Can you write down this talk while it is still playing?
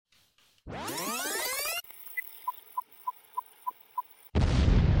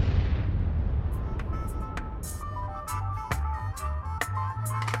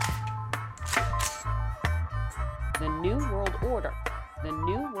order. The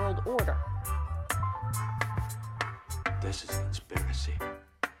New World Order. This is a conspiracy.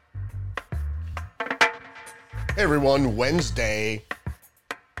 Hey everyone, Wednesday,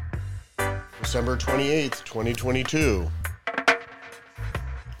 December 28th, 2022.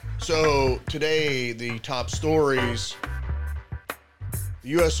 So today, the top stories. The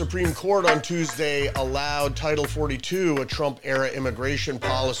U.S. Supreme Court on Tuesday allowed Title 42, a Trump-era immigration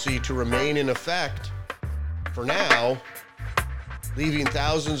policy, to remain in effect for now, leaving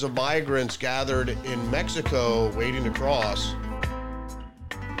thousands of migrants gathered in Mexico waiting to cross.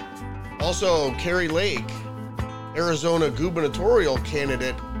 Also, Kari Lake, Arizona gubernatorial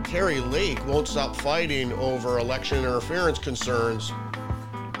candidate Kari Lake, won't stop fighting over election interference concerns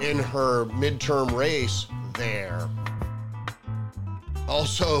in her midterm race there.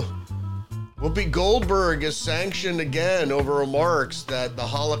 Also, Whoopi Goldberg is sanctioned again over remarks that the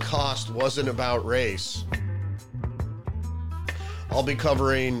Holocaust wasn't about race. I'll be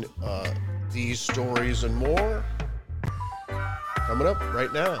covering these stories and more coming up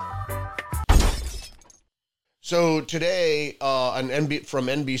right now. So today, from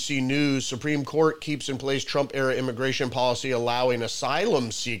NBC News, Supreme Court keeps in place Trump-era immigration policy allowing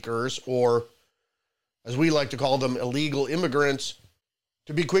asylum seekers, or as we like to call them, illegal immigrants,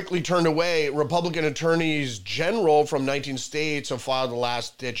 to be quickly turned away. Republican attorneys general from 19 states have filed a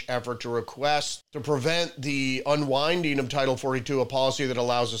last-ditch effort to request to prevent the unwinding of Title 42, a policy that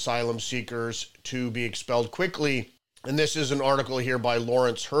allows asylum seekers to be expelled quickly. And this is an article here by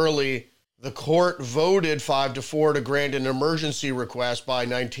Lawrence Hurley. The court voted 5-4 to grant an emergency request by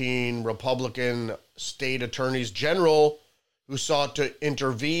 19 Republican state attorneys general who sought to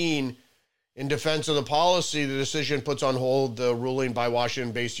intervene in defense of the policy. The decision puts on hold the ruling by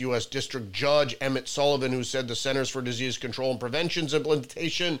Washington-based U.S. District Judge Emmett Sullivan, who said the Centers for Disease Control and Prevention's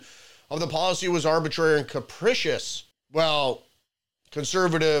implementation of the policy was arbitrary and capricious. Well,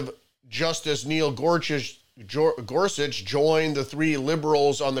 conservative Justice Neil Gorsuch joined the three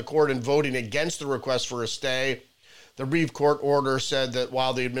liberals on the court in voting against the request for a stay. The brief court order said that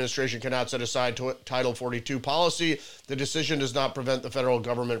while the administration cannot set aside Title 42 policy, the decision does not prevent the federal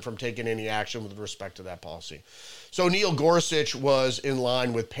government from taking any action with respect to that policy. So Neil Gorsuch was in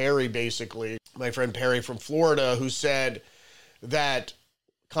line with Perry, basically, my friend Perry from Florida, who said that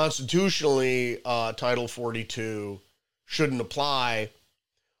constitutionally Title 42 shouldn't apply.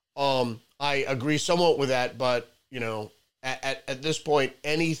 I agree somewhat with that, but, you know, at this point,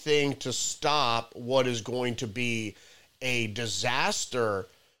 anything to stop what is going to be a disaster,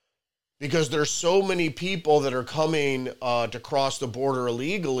 because there's so many people that are coming to cross the border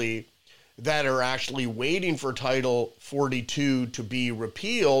illegally that are actually waiting for Title 42 to be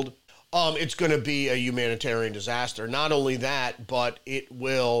repealed. It's going to be a humanitarian disaster. Not only that, but it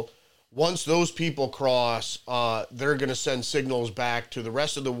will, once those people cross, they're going to send signals back to the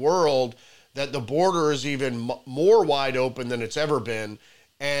rest of the world that the border is even more wide open than it's ever been,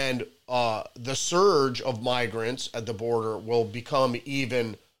 and the surge of migrants at the border will become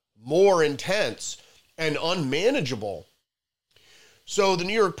even more intense and unmanageable. So the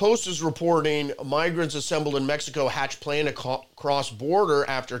New York Post is reporting migrants assembled in Mexico hatch plan to cross border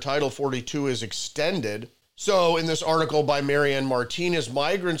after Title 42 is extended. So in this article by Marianne Martinez,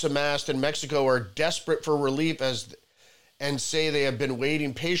 migrants amassed in Mexico are desperate for relief and say they have been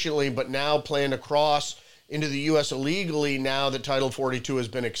waiting patiently, but now plan to cross into the U.S. illegally now that Title 42 has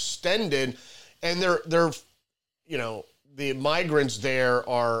been extended. And they're, you know, the migrants there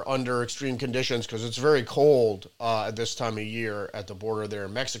are under extreme conditions because it's very cold at this time of year at the border there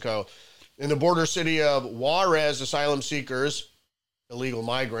in Mexico. In the border city of Juarez, asylum seekers, illegal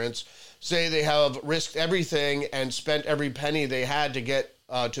migrants, say they have risked everything and spent every penny they had to get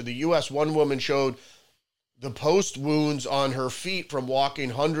to the U.S. One woman showed the post wounds on her feet from walking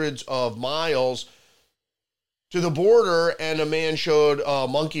hundreds of miles to the border, and a man showed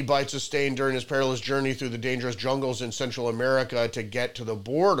monkey bites sustained during his perilous journey through the dangerous jungles in Central America to get to the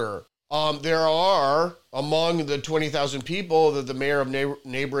border. There are, among the 20,000 people that the mayor of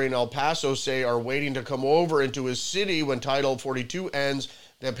neighboring El Paso say are waiting to come over into his city when Title 42 ends.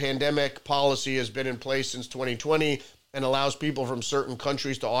 The pandemic policy has been in place since 2020 and allows people from certain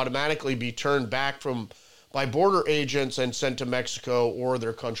countries to automatically be turned back by border agents and sent to Mexico or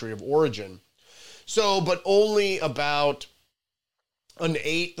their country of origin. So, but only about an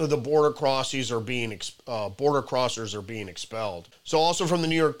eighth of the border crossers are being expelled. So also from the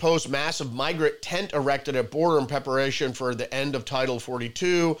New York Post, massive migrant tent erected at border in preparation for the end of Title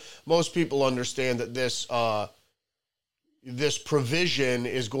 42. Most people understand that this provision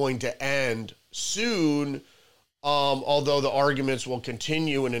is going to end soon, although the arguments will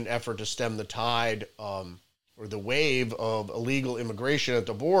continue in an effort to stem the tide, or or the wave of illegal immigration at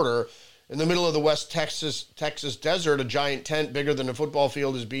the border. In the middle of the West Texas desert, a giant tent bigger than a football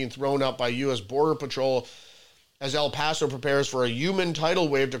field is being thrown up by U.S. Border Patrol as El Paso prepares for a human tidal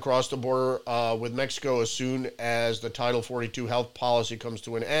wave to cross the border with Mexico as soon as the Title 42 health policy comes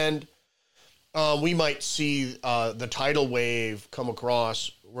to an end. We might see the tidal wave come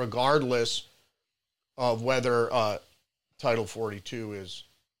across regardless of whether Title 42 is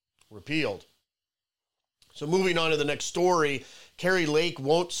repealed. So moving on to the next story, Kari Lake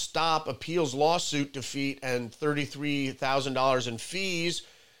won't stop appeals lawsuit defeat and $33,000 in fees.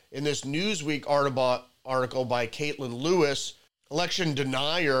 In this Newsweek article by Caitlin Lewis, election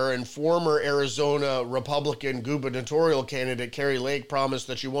denier and former Arizona Republican gubernatorial candidate Kari Lake promised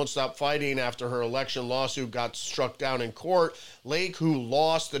that she won't stop fighting after her election lawsuit got struck down in court. Lake, who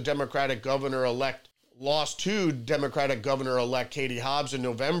lost to Democratic Governor-elect Katie Hobbs in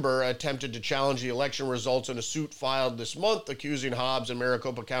November, attempted to challenge the election results in a suit filed this month, accusing Hobbs and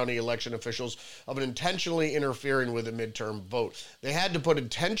Maricopa County election officials of intentionally interfering with the midterm vote. They had to put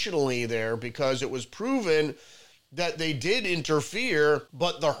intentionally there because it was proven that they did interfere,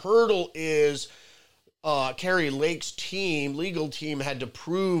 but the hurdle is Kari Lake's legal team had to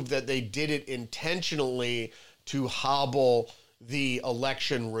prove that they did it intentionally to hobble the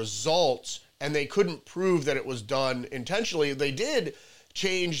election results, and they couldn't prove that it was done intentionally. They did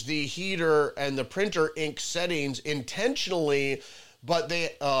change the heater and the printer ink settings intentionally, but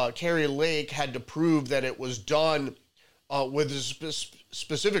Kari Lake had to prove that it was done with a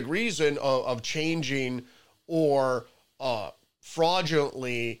specific reason of changing or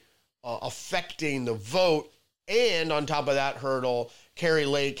fraudulently affecting the vote. And on top of that hurdle, Kari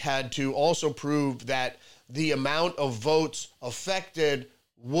Lake had to also prove that the amount of votes affected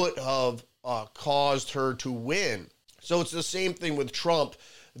would have caused her to win. So it's the same thing with Trump.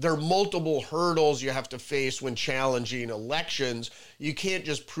 There are multiple hurdles you have to face when challenging elections. You can't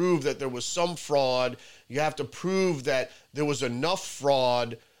just prove that there was some fraud. You have to prove that there was enough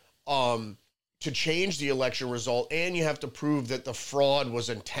fraud to change the election result, and you have to prove that the fraud was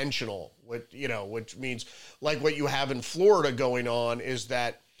intentional, which means like what you have in Florida going on is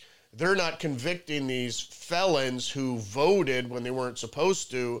that they're not convicting these felons who voted when they weren't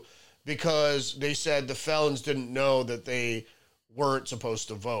supposed to because they said the felons didn't know that they weren't supposed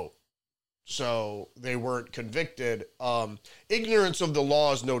to vote. So they weren't convicted. Ignorance of the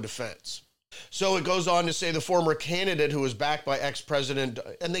law is no defense. So it goes on to say the former candidate who was backed by ex-president,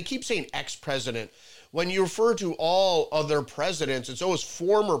 and they keep saying ex-president. When you refer to all other presidents, it's always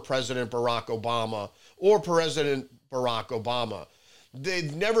former President Barack Obama or President Barack Obama.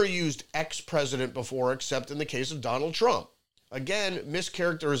 They've never used ex-president before, except in the case of Donald Trump. Again,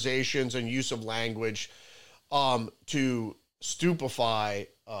 mischaracterizations and use of language to stupefy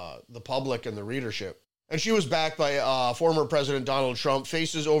the public and the readership. And she was backed by former President Donald Trump,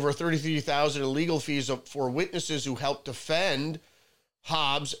 faces over $33,000 in legal fees for witnesses who helped defend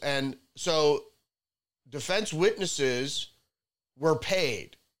Hobbs. And so defense witnesses were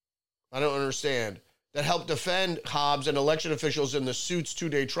paid. I don't understand. That helped defend Hobbs and election officials in the suit's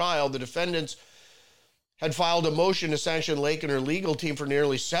two-day trial. The defendants had filed a motion to sanction Lake and her legal team for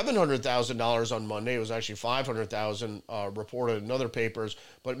nearly $700,000 on Monday. It was actually $500,000 reported in other papers.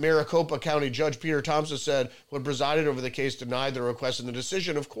 But Maricopa County Judge Peter Thompson said, who had presided over the case, denied the request and the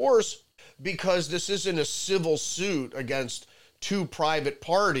decision. Of course, because this isn't a civil suit against two private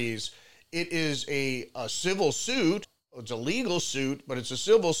parties. It is a civil suit. It's a legal suit, but it's a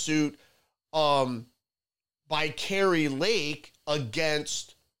civil suit by Kari Lake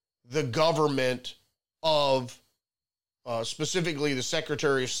against the government of specifically the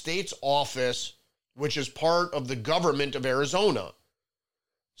Secretary of State's office, which is part of the government of Arizona.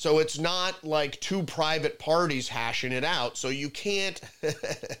 So it's not like two private parties hashing it out. So you can't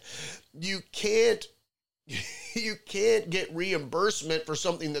get reimbursement for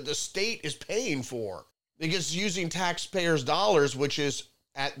something that the state is paying for, because using taxpayers' dollars, which is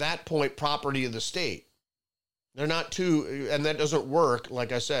at that point property of the state. They're not two, and that doesn't work,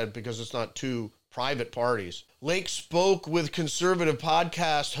 like I said, because it's not two private parties. Lake spoke with conservative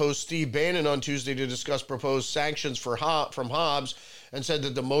podcast host Steve Bannon on Tuesday to discuss proposed sanctions from Hobbs and said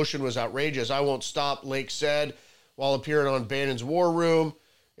that the motion was outrageous. I won't stop, Lake said, while appearing on Bannon's War Room.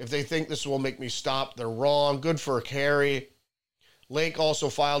 If they think this will make me stop, they're wrong. Good for Kari. Lake also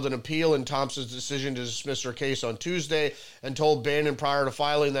filed an appeal in Thompson's decision to dismiss her case on Tuesday and told Bannon prior to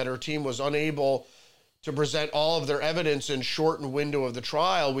filing that her team was unable to present all of their evidence in shortened window of the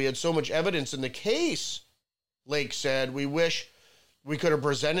trial. We had so much evidence in the case, Lake said. We wish we could have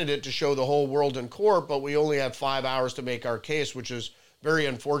presented it to show the whole world in court, but we only had 5 hours to make our case, which is very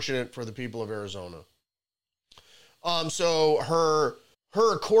unfortunate for the people of Arizona. So her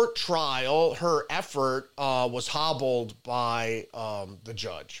court trial, her effort was hobbled by the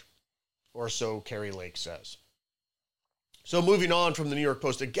judge, or so Kari Lake says. So moving on from the New York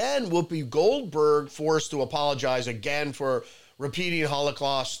Post again, Whoopi Goldberg forced to apologize again for repeating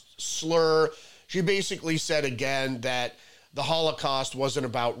Holocaust slur. She basically said again that the Holocaust wasn't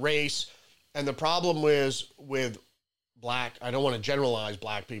about race. And the problem is with black, I don't want to generalize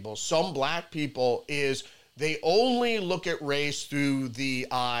black people, some black people is they only look at race through the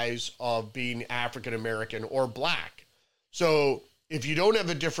eyes of being African American or black. So if you don't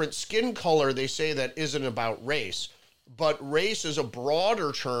have a different skin color, they say that isn't about race. But race is a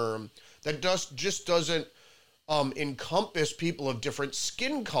broader term that just doesn't encompass people of different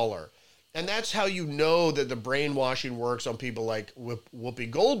skin color. And that's how you know that the brainwashing works on people like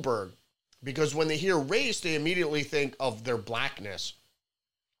Whoopi Goldberg. Because when they hear race, they immediately think of their blackness.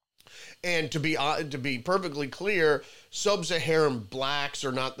 And to be perfectly clear, sub-Saharan blacks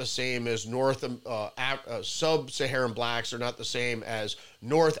are not the same as sub-Saharan blacks are not the same as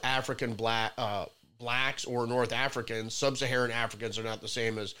North African blacks or North Africans. Sub-Saharan Africans are not the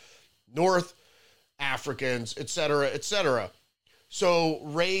same as North Africans, etc., etc. So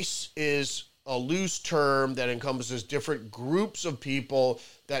race is a loose term that encompasses different groups of people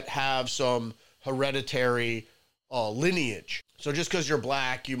that have some hereditary lineage. So just because you're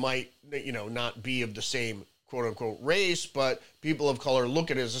black, you might, not be of the same quote unquote race, but people of color look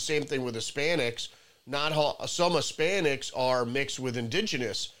at it as the same thing with Hispanics. Some Hispanics are mixed with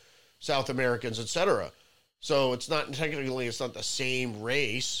indigenous South Americans, etc. So it's not the same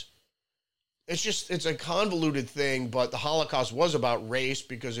race. It's a convoluted thing, but the Holocaust was about race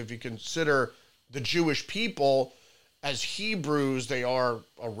because if you consider the Jewish people as Hebrews, they are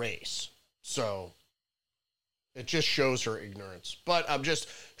a race. So it just shows her ignorance. But I'm just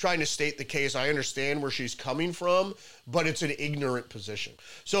trying to state the case. I understand where she's coming from, but it's an ignorant position.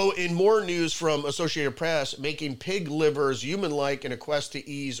 So in more news from Associated Press, making pig livers human-like in a quest to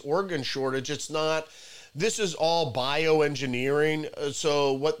ease organ shortage. This is all bioengineering.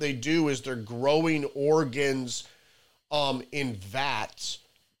 So what they do is they're growing organs in vats,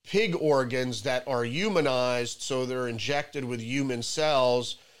 pig organs that are humanized, so they're injected with human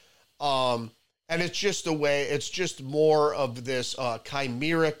cells. And it's just more of this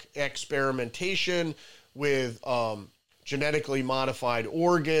chimeric experimentation with genetically modified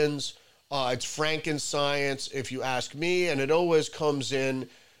organs. It's Franken-science, if you ask me, and it always comes in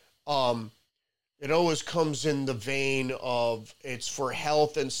the vein of it's for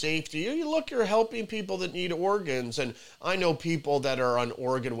health and safety. You're helping people that need organs. And I know people that are on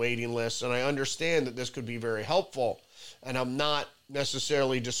organ waiting lists, and I understand that this could be very helpful. And I'm not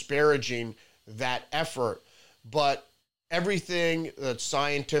necessarily disparaging that effort, but everything that's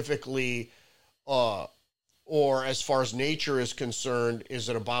scientifically or as far as nature is concerned is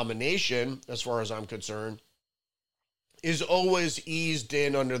an abomination, as far as I'm concerned, is always eased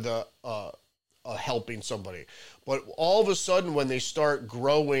in under the helping somebody. But all of a sudden, when they start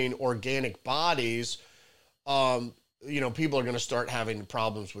growing organic bodies, people are going to start having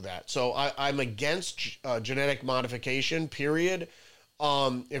problems with that. So I'm against genetic modification, period.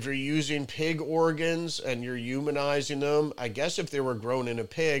 If you're using pig organs and you're humanizing them, I guess if they were grown in a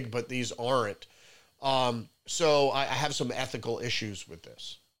pig, but these aren't. So I have some ethical issues with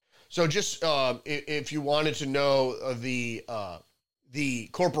this. So just if you wanted to know the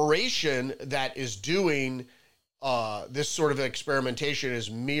corporation that is doing this sort of experimentation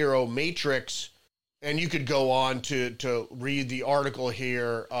is Miromatrix, and you could go on to read the article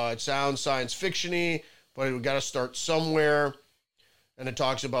here. It sounds science fiction-y, but we've got to start somewhere. And it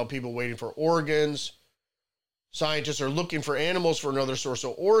talks about people waiting for organs. Scientists are looking for animals for another source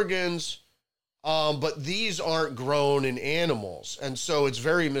of organs, but these aren't grown in animals. And so it's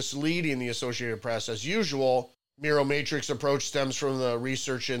very misleading, the Associated Press, as usual. Miromatrix approach stems from the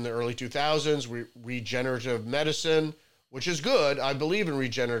research in the early 2000s, regenerative medicine, which is good. I believe in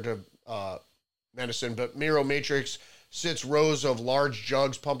regenerative medicine, but Miromatrix sits rows of large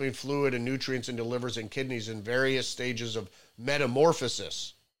jugs pumping fluid and nutrients into livers and kidneys in various stages of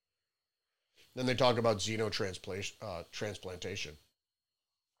metamorphosis. Then they talk about xenotransplantation.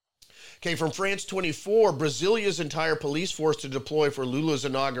 Okay, from France 24, Brazilia's entire police force to deploy for Lula's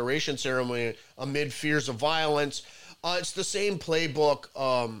inauguration ceremony amid fears of violence. It's the same playbook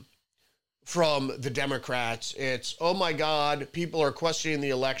from the Democrats. It's, oh my God, people are questioning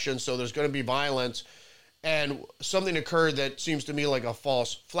the election, so there's going to be violence. And something occurred that seems to me like a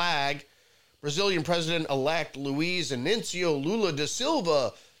false flag. Brazilian President-elect Luiz Inácio Lula da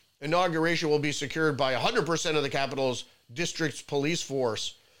Silva inauguration will be secured by 100% of the capital's district's police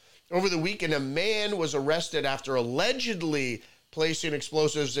force. Over the weekend, a man was arrested after allegedly placing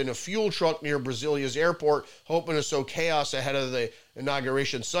explosives in a fuel truck near Brasilia's airport, hoping to sow chaos ahead of the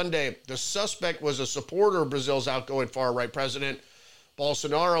inauguration Sunday. The suspect was a supporter of Brazil's outgoing far-right president,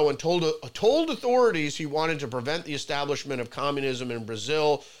 Bolsonaro, and told authorities he wanted to prevent the establishment of communism in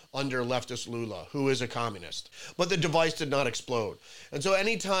Brazil under leftist Lula, who is a communist. But the device did not explode. And so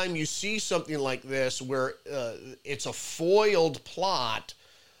anytime you see something like this where it's a foiled plot,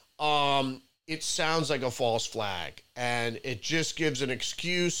 it sounds like a false flag, and it just gives an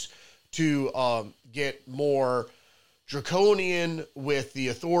excuse to get more draconian with the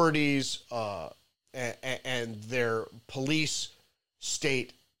authorities and their police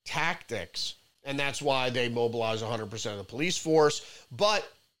state tactics, and that's why they mobilize 100% of the police force. But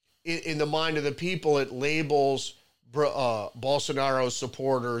in the mind of the people, it labels Bolsonaro's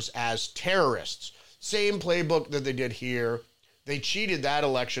supporters as terrorists. Same playbook that they did here. They cheated that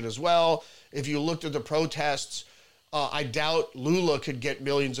election as well. If you looked at the protests, I doubt Lula could get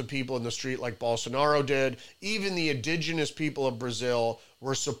millions of people in the street like Bolsonaro did. Even the indigenous people of Brazil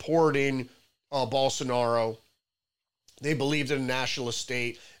were supporting Bolsonaro. They believed in a nationalist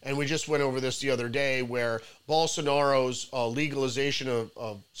state. And we just went over this the other day where Bolsonaro's legalization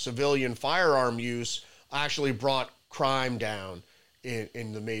of civilian firearm use actually brought crime down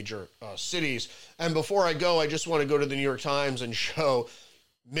in the major cities. And before I go, I just want to go to the New York Times and show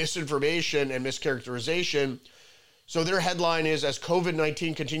misinformation and mischaracterization. So their headline is, as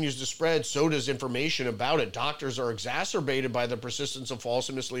COVID-19 continues to spread, so does information about it. Doctors are exacerbated by the persistence of false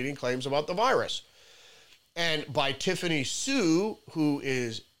and misleading claims about the virus. And by Tiffany Sue, who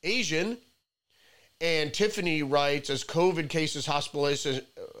is Asian. And Tiffany writes, as COVID cases,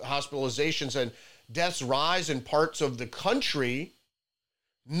 hospitalizations, and deaths rise in parts of the country,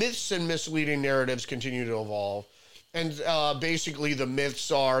 myths and misleading narratives continue to evolve. And basically the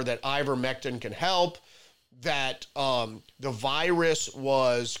myths are that ivermectin can help, that the virus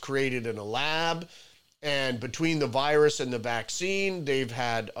was created in a lab, and between the virus and the vaccine, they've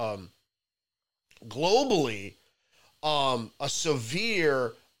had globally a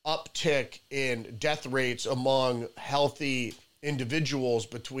severe uptick in death rates among healthy individuals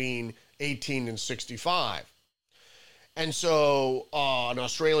between 18 and 65. And so an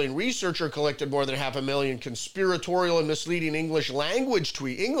Australian researcher collected more than 500,000 conspiratorial and misleading English language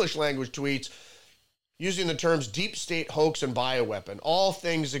tweets using the terms deep state, hoax, and bioweapon. All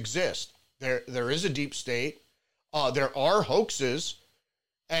things exist. There is a deep state. There are hoaxes.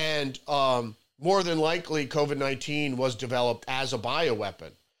 And more than likely, COVID-19 was developed as a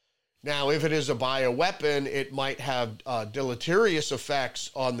bioweapon. Now, if it is a bioweapon, it might have deleterious effects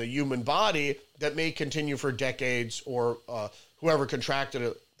on the human body that may continue for decades or whoever contracted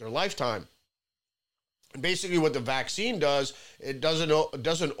it their lifetime. And basically what the vaccine does, it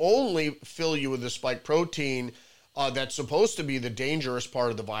doesn't only fill you with the spike protein that's supposed to be the dangerous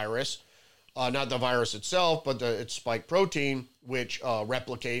part of the virus, not the virus itself, but its spike protein, which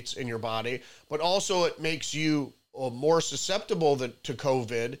replicates in your body, but also it makes you more susceptible to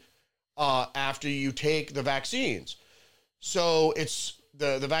COVID after you take the vaccines. So it's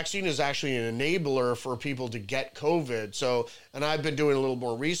the vaccine is actually an enabler for people to get COVID. So, and I've been doing a little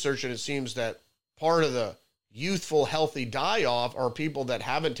more research, and it seems that part of the youthful, healthy die-off are people that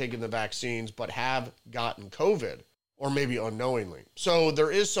haven't taken the vaccines but have gotten COVID, or maybe unknowingly. So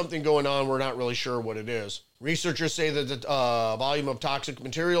there is something going on. We're not really sure what it is. Researchers say that the volume of toxic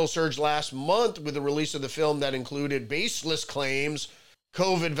material surged last month with the release of the film that included baseless claims.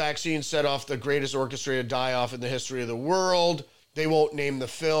 COVID vaccine set off the greatest orchestrated die-off in the history of the world. They won't name the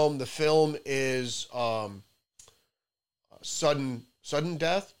film. The film is Sudden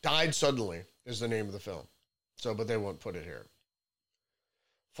Death? Died Suddenly is the name of the film. So, but they won't put it here.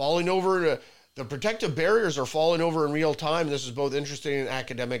 Falling over, the protective barriers are falling over in real time. This is both interesting and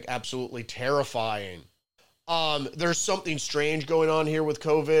academic, absolutely terrifying. There's something strange going on here with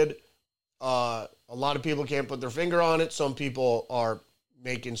COVID. A lot of people can't put their finger on it. Some people are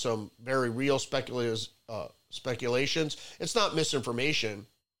making some very real speculations. It's not misinformation.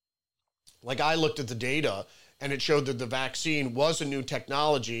 Like, I looked at the data and it showed that the vaccine was a new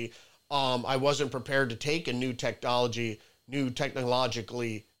technology. I wasn't prepared to take a new technologically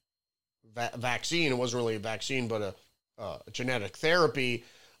vaccine. It wasn't really a vaccine, but a genetic therapy.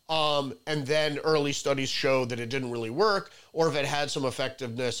 And then early studies showed that it didn't really work, or if it had some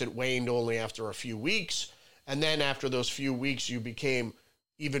effectiveness, it waned only after a few weeks. And then after those few weeks, you became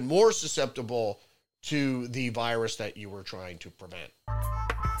even more susceptible to the virus that you were trying to prevent.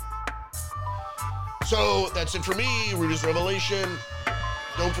 So that's it for me, Rudy's Revelation.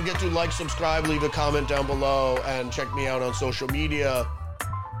 Don't forget to like, subscribe, leave a comment down below, and check me out on social media.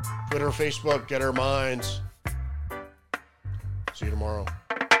 Twitter, Facebook, Get Our Minds. See you tomorrow.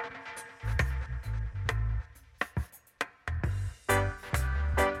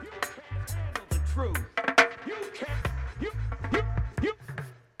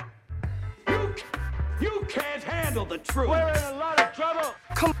 You can't handle the truth. We're in a lot of trouble.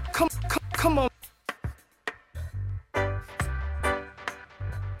 Come on.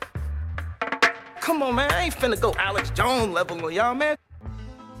 Come on, man. I ain't finna go Alex Jones level on y'all, man.